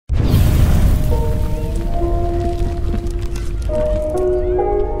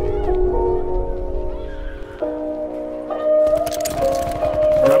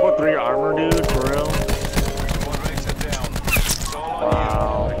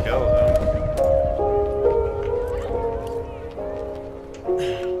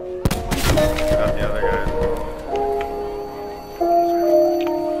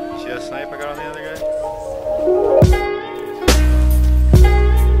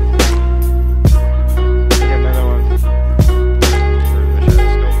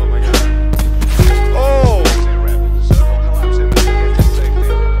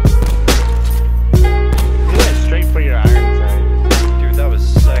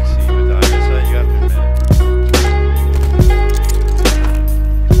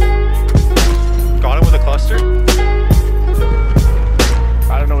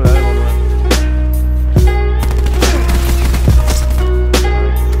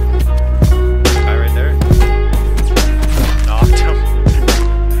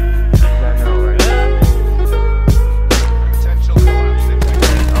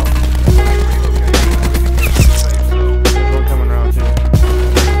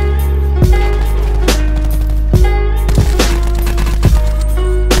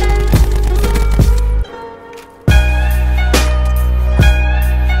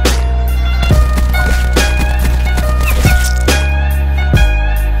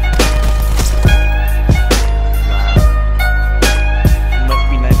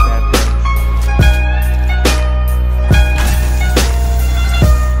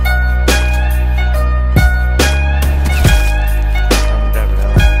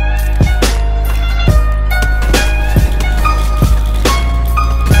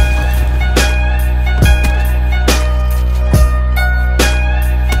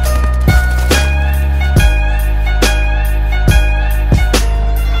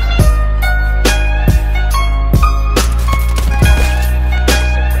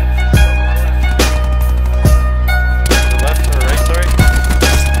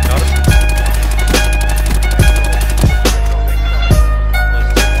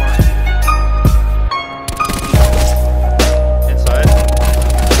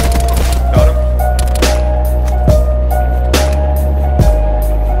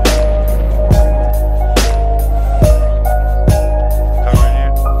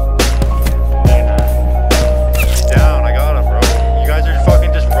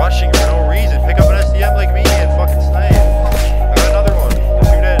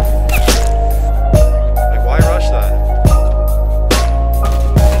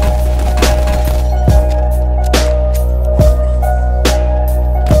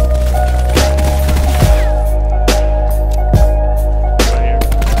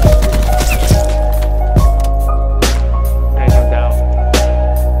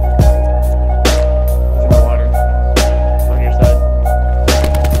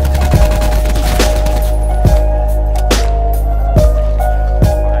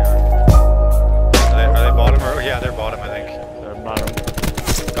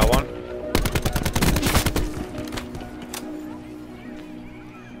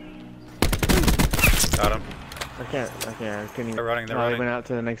can't. Okay, I couldn't even. They're running. They're They running. went out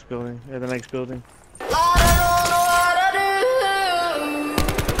to the next building. Yeah, the next building. Bottom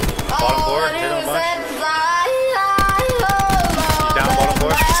floor. Hit him a bunch. He's down bottom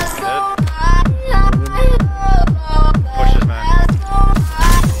floor. Dead. Push this man.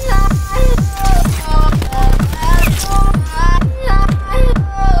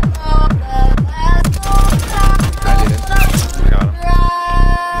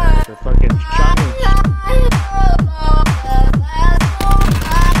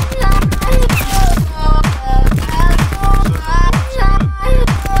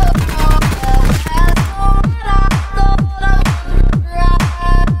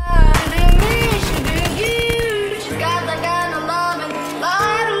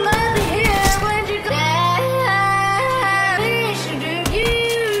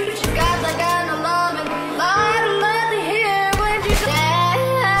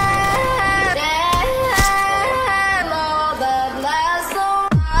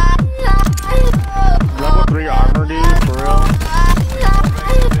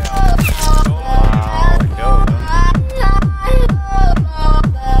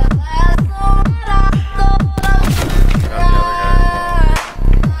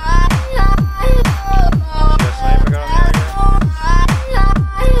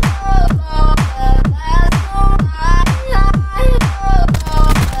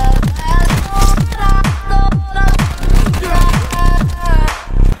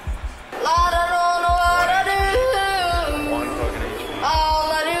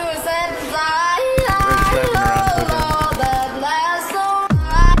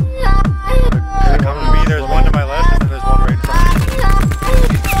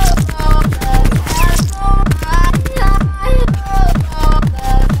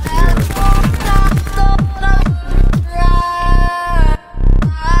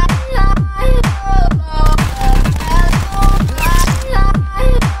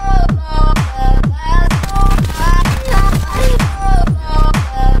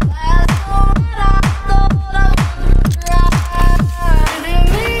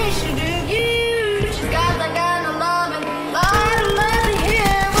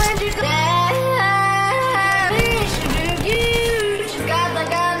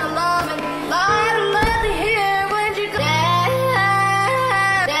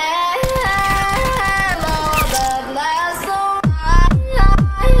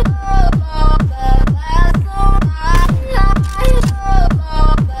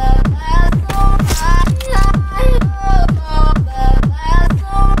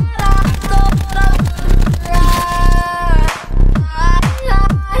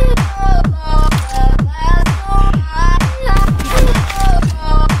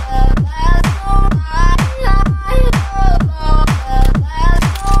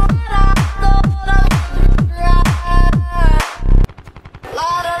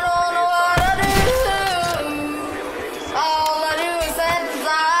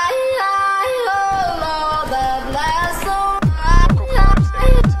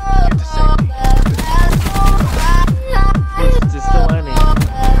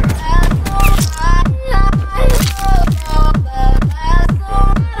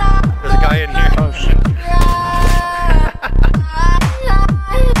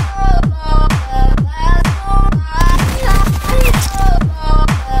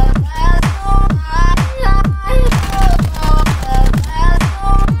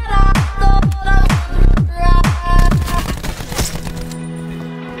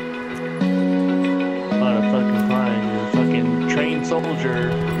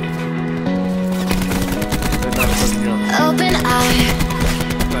 Open eye,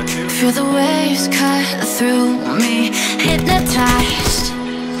 feel the waves cut through me, hypnotized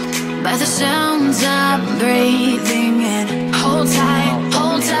by the sounds I'm breathing in. Hold tight,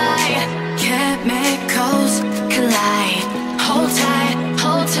 chemicals collide. Hold tight,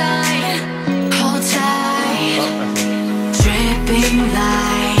 hold tight, hold tight. Dripping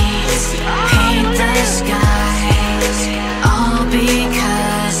lights paint the skies, all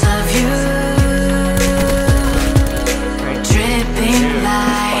because of you. Dripping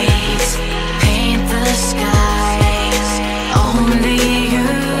lights paint the skies, only you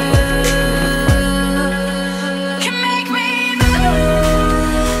can make me move.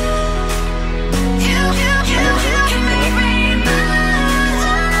 You can make me move.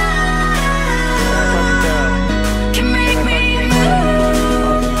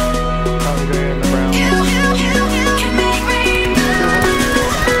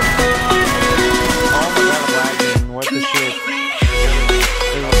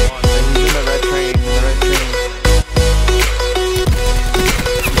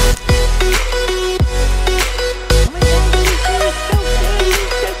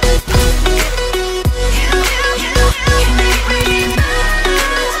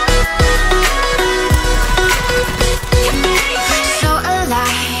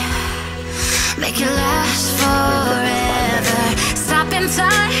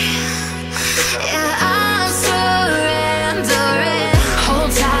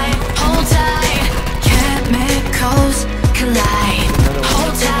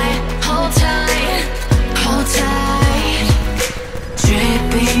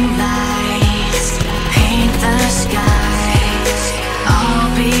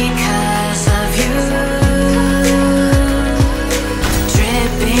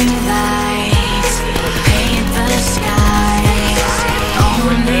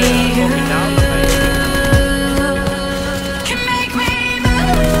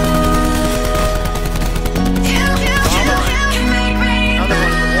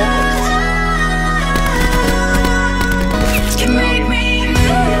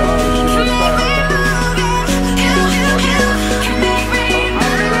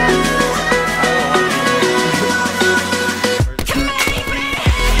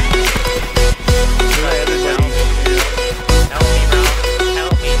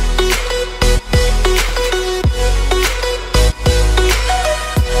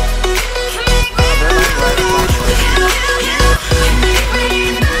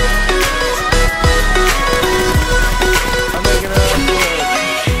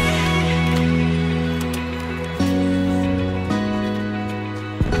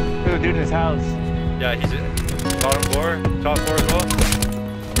 dude in his house. Yeah, he's in bottom floor, top floor as well.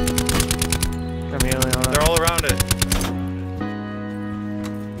 I'm healing on They're it. all around it.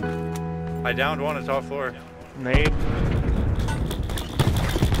 I downed one on top floor. Nade.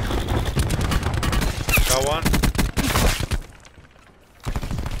 Got one.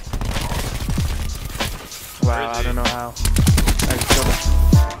 Wow, I don't know how. I just killed him.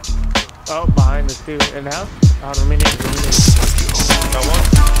 Oh, behind us too. In the house? Oh, let me nade. Got one.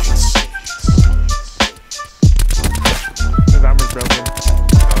 His armor's broken.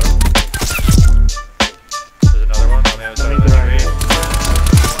 Got him. There's another one on the other side of the tree.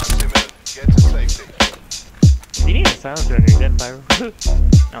 Get to safety. You need a silencer in your den, Pyro. No,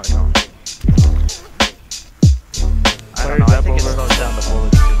 we don't. I don't know. I think it slows down the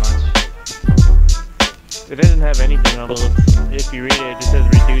bullets too much. It doesn't have anything on bullets. If you read it, it just says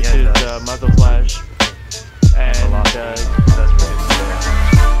reduces Yeah, it does. muzzle flash. And That's reduced.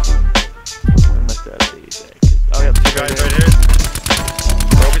 I must have these. Oh, yep, Two guys right here.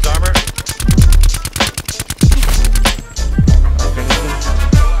 Broke his armor.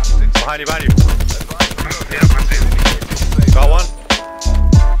 Behind you, behind you. Got one.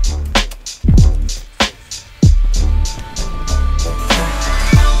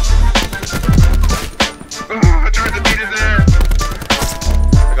 I tried to beat it there.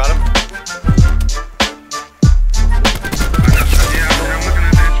 I got him. Yeah, I'm looking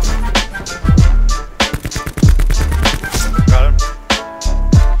at Got him.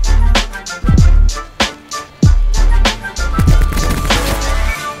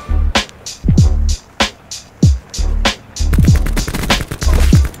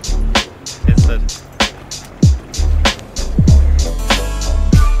 Instant.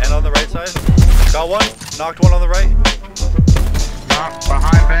 And on the right side. Got one. Knocked one on the right. Not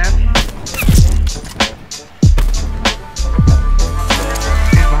behind Van.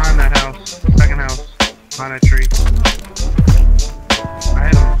 He's behind that house. Second house. Behind that tree. I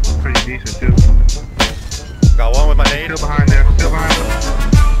hit him pretty decent too. Got one with my nade. Still behind there. Still behind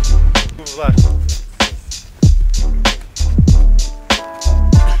him. Move left.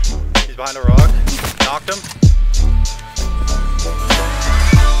 He's behind a rock. Knocked him.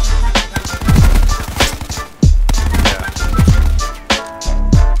 Yeah.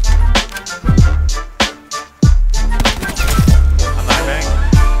 I'm nine bang.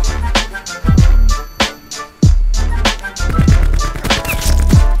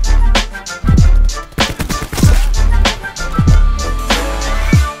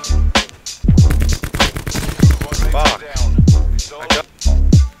 Fuck. I got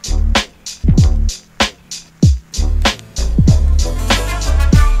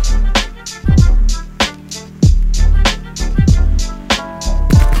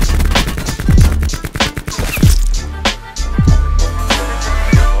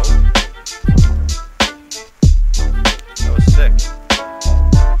That was sick.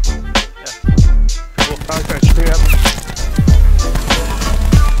 Yeah. Cool. Oh, sorry, tree up.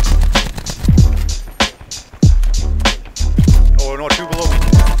 Oh no, two below me.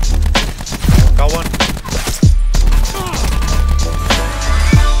 Got one.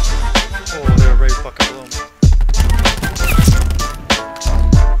 Oh, they're right fucking below me.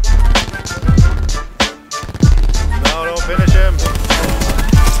 No, don't finish him.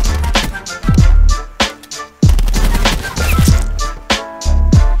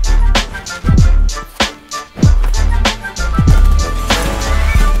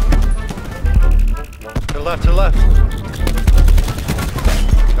 To the left, to the left.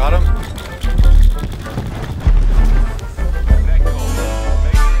 Got him. Net call.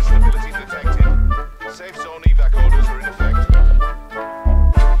 Major instability detected. Safe zone evac orders are in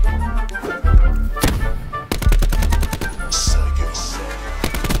effect.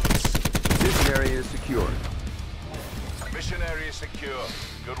 Mission area is secure. Mission area secure.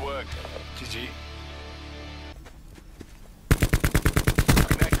 Good work. GG.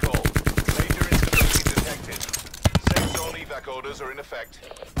 Net call. Major instability detected. Safe zone evac orders are in effect.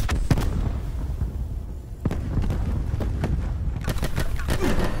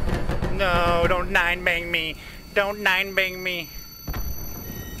 No, don't nine bang me. Don't nine bang me.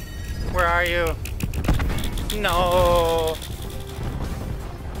 Where are you? No.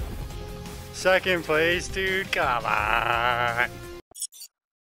 Second place, dude. Come on.